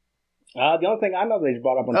now? The only thing I know that he's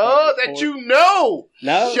brought up on you know!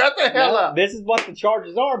 No. Shut the hell up. This is what the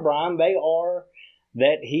charges are, Brian. They are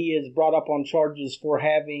that he is brought up on charges for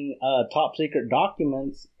having top secret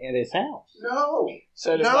documents at his house. No.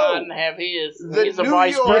 So does Biden have his? He's the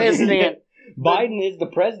vice president. Biden is the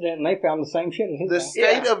president, and they found the same shit in his house. The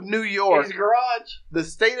state of New York. His garage. The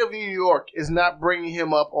state of New York is not bringing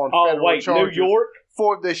him up on federal charges. New York?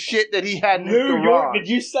 for the shit that he had in his New garage. York? Did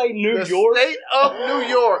you say New the York? State of New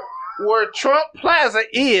York, where Trump Plaza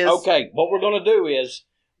is. Okay, what we're going to do is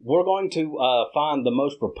we're going to find the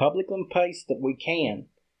most Republican place that we can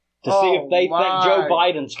to see if they think Joe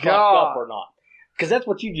Biden's fucked up or not. Because that's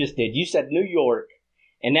what you just did. You said New York,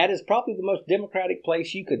 and that is probably the most Democratic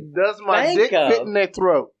place you could Does my think dick of. fit in their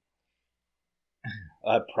throat?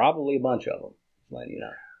 Probably a bunch of them. Let you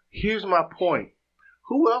know. Here's my point.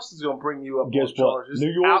 Who else is going to bring you up Guess on what? charges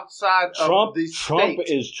New York, outside Trump, of the Trump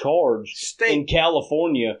state? is charged in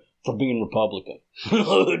California for being Republican.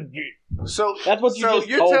 So that's what you so just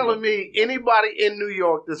you're told telling me anybody in New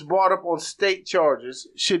York that's brought up on state charges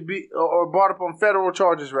should be, or brought up on federal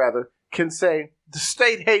charges rather, can say the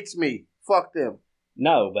state hates me. Fuck them.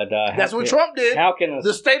 No, but that's what Trump did. How can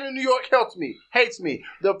the state of New York hates me?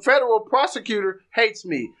 The federal prosecutor hates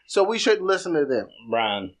me. So we shouldn't listen to them.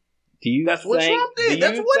 Brian, do you That's what think, Trump did. Do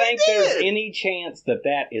That's you what think he did. there's any chance that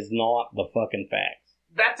that is not the fucking facts?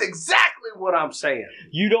 That's exactly what I'm saying.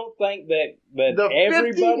 You don't think that The 50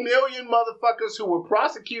 everybody million motherfuckers who were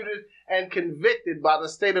prosecuted and convicted by the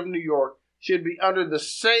state of New York should be under the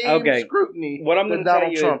same scrutiny what I'm that going to tell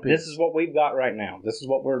Donald you Trump is, this is what we've got right now. This is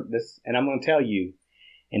what and I'm going to tell you,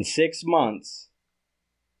 in 6 months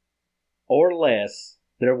or less,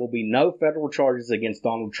 there will be no federal charges against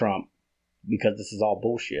Donald Trump because this is all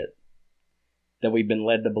bullshit that we've been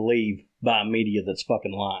led to believe by a media that's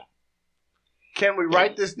fucking lying. Can we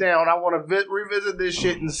write this down? I want to revisit this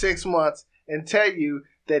shit in 6 months and tell you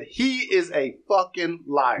that he is a fucking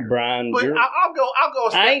liar. Brian, but I'll go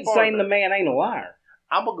a step I ain't farther. saying the man ain't a liar.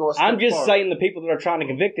 I'm gonna go a step I'm just farther. saying the people that are trying to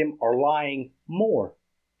convict him are lying more.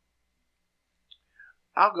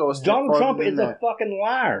 I'll go a step Donald farther Trump than is that. a fucking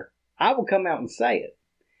liar. I will come out and say it.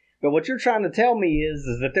 But what you're trying to tell me is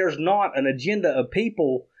that there's not an agenda of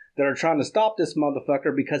people that are trying to stop this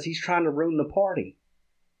motherfucker because he's trying to ruin the party.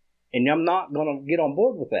 And I'm not going to get on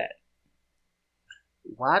board with that.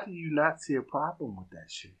 Why do you not see a problem with that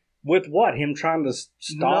shit? With what? Him trying to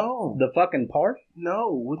stop the fucking party?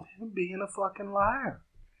 No, with him being a fucking liar.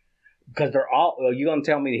 Because they're all... you going to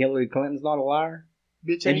tell me Hillary Clinton's not a liar?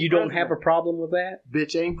 Bitch and ain't you president. don't have a problem with that?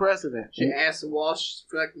 Bitch ain't president. She asked to wash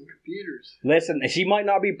fucking computers. Listen, she might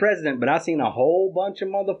not be president, but I seen a whole bunch of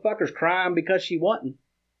motherfuckers crying because she wasn't.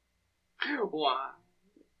 Why?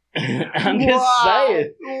 I'm just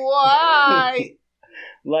saying. Why?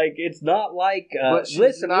 Like, it's not like... but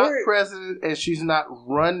she's not president, and she's not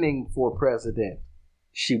running for president.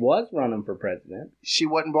 She was running for president. She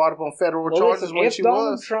wasn't brought up on federal charges when she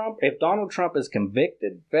was. If Donald Trump is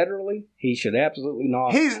convicted federally, he should absolutely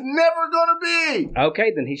not... He's never going to be!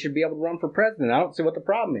 Okay, then he should be able to run for president. I don't see what the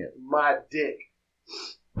problem is. My dick.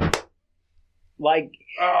 Like...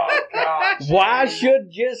 Oh, God. Why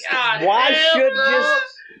should just...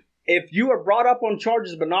 If you are brought up on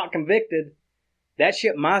charges but not convicted, that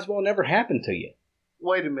shit might as well never happen to you.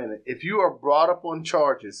 Wait a minute. If you are brought up on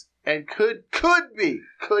charges and could be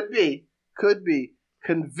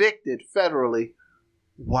convicted federally,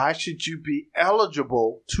 why should you be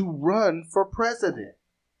eligible to run for president?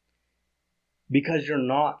 Because you're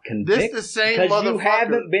not convicted. This the same because motherfucker. You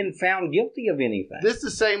haven't been found guilty of anything. This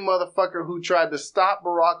the same motherfucker who tried to stop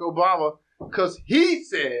Barack Obama because he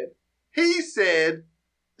said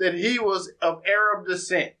that he was of Arab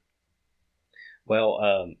descent. Well,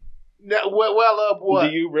 what?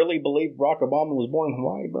 Do you really believe Barack Obama was born in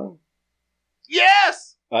Hawaii, bro?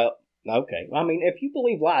 Yes! Okay. I mean, if you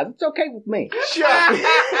believe lies, it's okay with me. Shut up.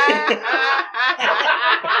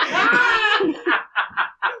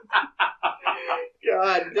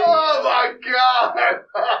 God damn. Oh, my God.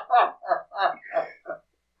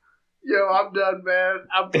 Yo, I'm done, man.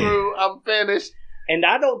 I'm through. I'm finished. And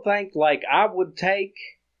I don't think, I would take...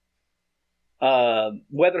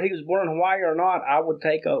 whether he was born in Hawaii or not, I would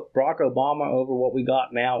take Barack Obama over what we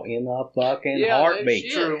got now in a fucking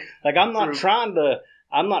heartbeat. True. I'm not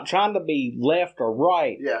trying to be left or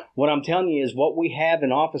right. Yeah. What I'm telling you is what we have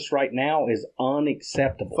in office right now is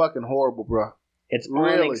unacceptable. Fucking horrible, bro. It's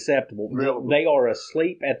really? Unacceptable. Really? They are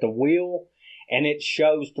asleep at the wheel, and it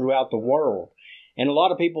shows throughout the world. And a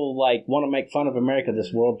lot of people want to make fun of America,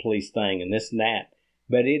 this world police thing and this and that,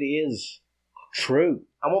 but it is true.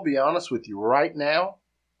 I'm going to be honest with you. Right now,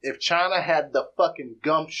 if China had the fucking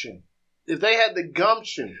gumption, if they had the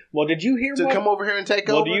gumption did you hear to come over here and take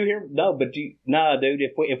over? Do you hear? No, but dude,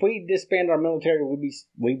 if we disband our military,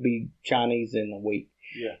 we'd be Chinese in a week.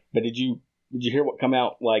 Yeah. But did you hear what come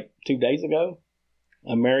out 2 days ago?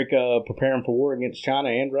 America preparing for war against China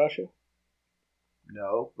and Russia?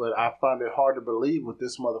 No, but I find it hard to believe with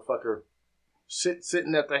this motherfucker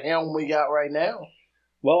sitting at the helm we got right now.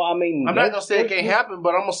 Well, I mean, I'm not gonna say it can't happen,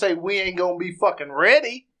 but I'm gonna say we ain't gonna be fucking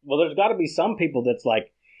ready. Well, there's got to be some people that's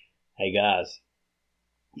like, hey guys,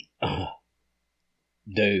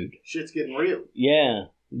 dude, shit's getting real. Yeah,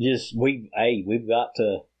 just we've got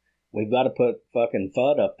to put fucking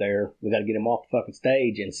FUD up there. We got to get him off the fucking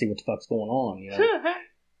stage and see what the fuck's going on. You know,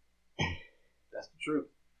 that's the truth.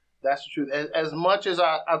 That's the truth. As much as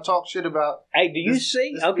I talk shit about, hey, do you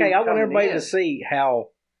see? Okay, I want everybody to see how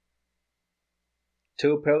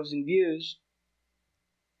two opposing views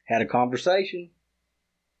had a conversation.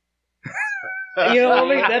 You know what I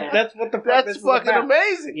mean? That's what the fuck that's fucking about.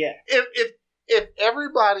 Amazing. Yeah. If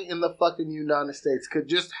everybody in the fucking United States could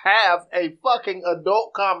just have a fucking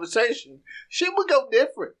adult conversation, shit would go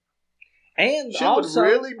different. And shit also, would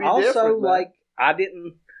really be different. Like, I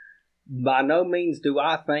didn't. By no means do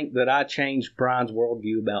I think that I changed Brian's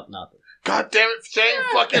worldview about nothing. God damn it, Shane!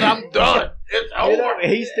 Fucking, I'm done. It's over. You know,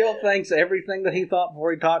 he still thinks everything that he thought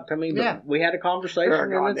before he talked to me. But we had a conversation.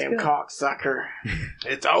 You're a goddamn cocksucker.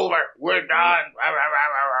 It's over. We're done.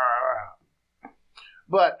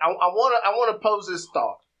 But I want to pose this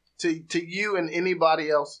thought to you and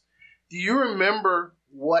anybody else. Do you remember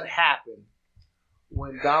what happened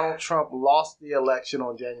when Donald Trump lost the election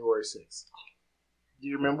on January 6th? Do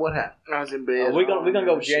you remember what happened? I was in bed. We're gonna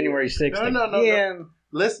go January 6th. No.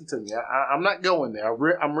 Listen to me. I'm not going there.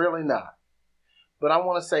 I'm really not. But I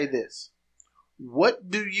want to say this.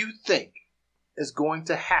 What do you think is going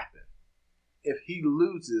to happen if he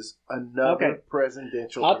loses another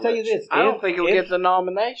presidential election? I'll tell you this. I don't think he'll get the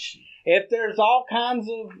nomination. If there's all kinds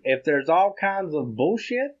of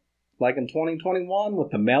bullshit, like in 2021 with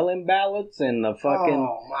the mail-in ballots and the fucking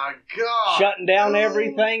oh my god, shutting down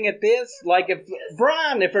everything at this, like if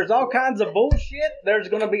there's all kinds of bullshit, there's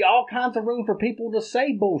going to be all kinds of room for people to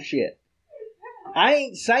say bullshit. I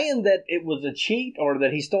ain't saying that it was a cheat or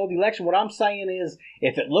that he stole the election. What I'm saying is,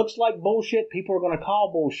 if it looks like bullshit, people are going to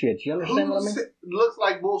call bullshit. You understand what I mean? Looks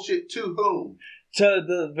like bullshit to whom?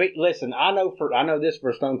 Listen. I know this for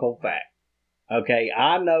a stone cold fact. Okay,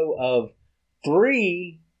 I know of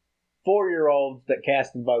 3 4-year-olds that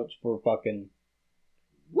casted votes for fucking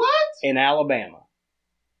what in Alabama.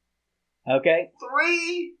 Okay,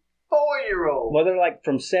 3 4-year-olds. Well, they're like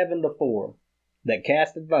from 7 to 4 that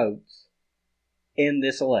casted votes in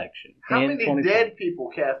this election. How many dead people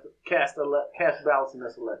cast ballots in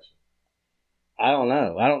this election? I don't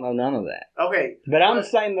know. I don't know none of that. Okay, but I'm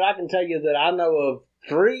saying that I can tell you that I know of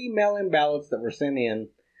 3 mail-in ballots that were sent in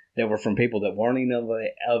that were from people that weren't even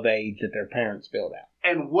of age that their parents filled out.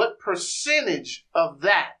 And what percentage of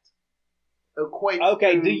that equates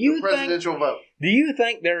to the presidential vote? Do you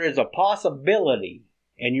think there is a possibility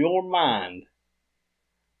in your mind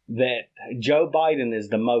that Joe Biden is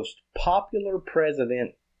the most popular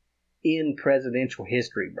president in presidential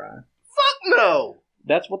history, Brian? Fuck no!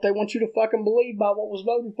 That's what they want you to fucking believe by what was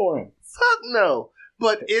voted for him. Fuck no!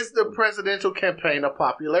 But is the presidential campaign a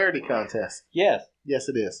popularity contest? Yes. Yes,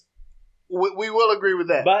 it is. We will agree with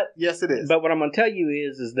that. But yes, it is. But what I'm going to tell you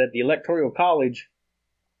is that the Electoral College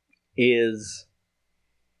is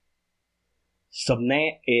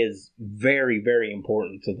very, very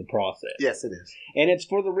important to the process. Yes, it is. And it's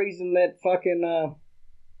for the reason that fucking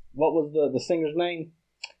what was the singer's name?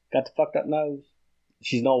 Got the fucked up nose.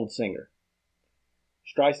 She's an old singer.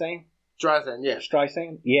 Streisand, yeah.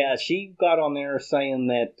 Streisand? Yeah, she got on there saying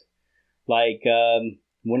that, like,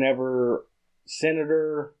 whenever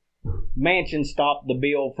Senator Manchin stopped the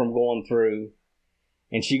bill from going through,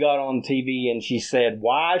 and she got on TV and she said,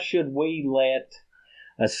 why should we let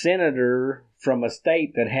a senator from a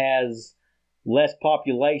state that has less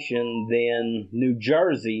population than New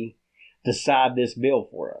Jersey decide this bill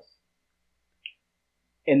for us?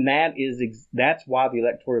 And that's why the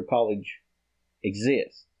Electoral College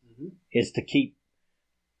exists, is to keep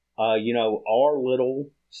our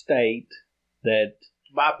little state that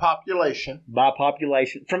by population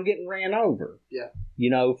from getting ran over. Yeah.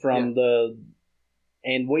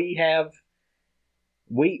 And we're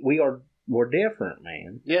different,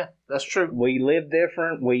 man. Yeah, that's true. We live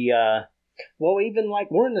different. Even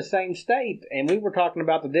like we're in the same state, and we were talking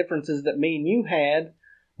about the differences that me and you had.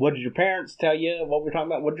 What did your parents tell you? What we're talking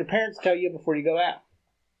about? What did your parents tell you before you go out?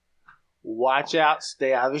 Watch out,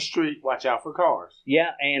 stay out of the street, watch out for cars.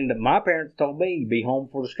 Yeah, and my parents told me be home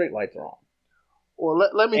before the street lights are on. Well,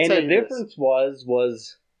 let me tell you. And the difference was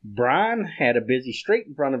Brian had a busy street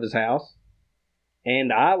in front of his house,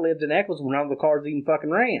 and I lived in Eccles when none of the cars even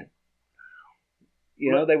fucking ran.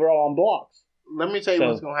 They were all on blocks. Let me tell you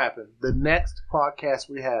what's going to happen. The next podcast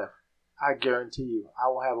we have, I guarantee you, I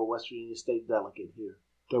will have a West Virginia State delegate here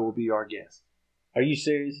that will be our guest. Are you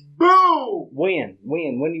serious? Boom! When do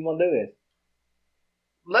you want to do this?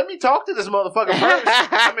 let me talk to this motherfucker first.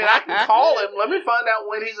 I mean, I can call him. Let me find out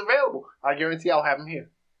when he's available. I guarantee I'll have him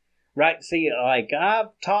here. Right. See, like I've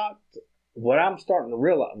talked, what I'm starting to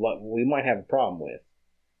realize, what we might have a problem with,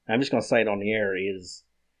 I'm just going to say it on the air, is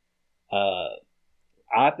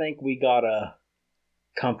I think we got a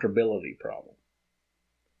comfortability problem.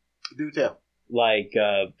 Do tell. Like,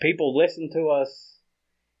 people listen to us,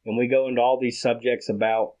 and we go into all these subjects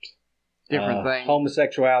about different things.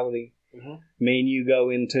 Homosexuality. Mm-hmm. Me and you go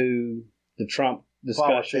into the Trump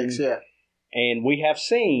discussion. Politics, yeah. And we have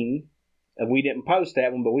seen, and we didn't post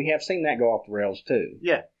that one, but we have seen that go off the rails too.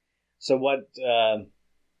 Yeah. So what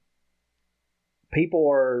people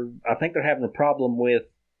are, I think they're having a problem with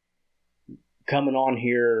coming on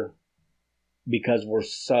here because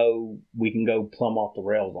we can go plumb off the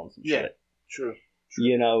rails on some shit. True.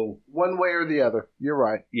 You know. One way or the other. You're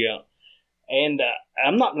right. Yeah. And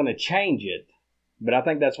I'm not going to change it, but I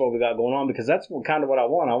think that's what we got going on, because that's kind of what I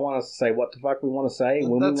want. I want us to say what the fuck we want to say.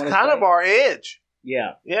 When that's we kind of our edge.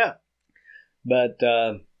 Yeah. Yeah. But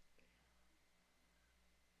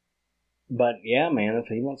yeah, man, if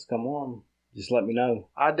he wants to come on, just let me know.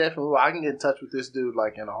 I can get in touch with this dude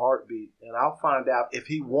like in a heartbeat, and I'll find out if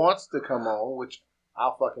he wants to come on, which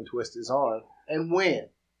I'll fucking twist his arm, and when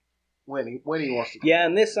he wants to come Yeah, on.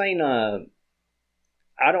 and this ain't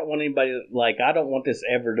I don't want anybody, like, I don't want this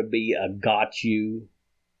ever to be a got you.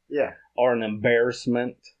 Yeah. Or an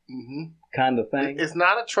embarrassment kind of thing. It's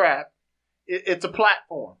not a trap. It's a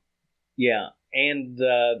platform. Yeah. And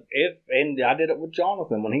I did it with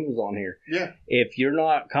Jonathan when he was on here. Yeah. If you're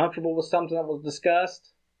not comfortable with something that was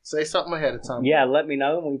discussed, say something ahead of time. Yeah, let me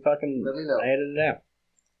know, and we fucking let me know. Edit it out.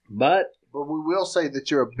 But we will say that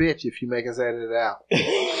you're a bitch if you make us edit it out.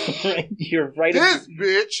 You're afraid this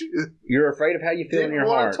bitch. You're afraid of how you feel in your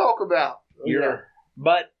heart. Didn't want to talk about.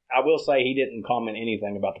 But I will say he didn't comment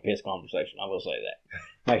anything about the piss conversation. I will say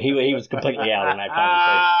that. Like he was completely out in that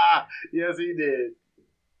conversation. Yes, he did.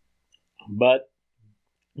 But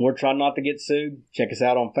we're trying not to get sued. Check us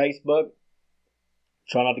out on Facebook.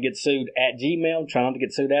 Try not to get sued at Gmail. Try not to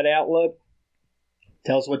get sued at Outlook.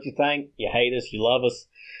 Tell us what you think. You hate us. You love us.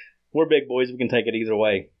 We're big boys. We can take it either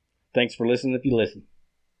way. Thanks for listening if you listen.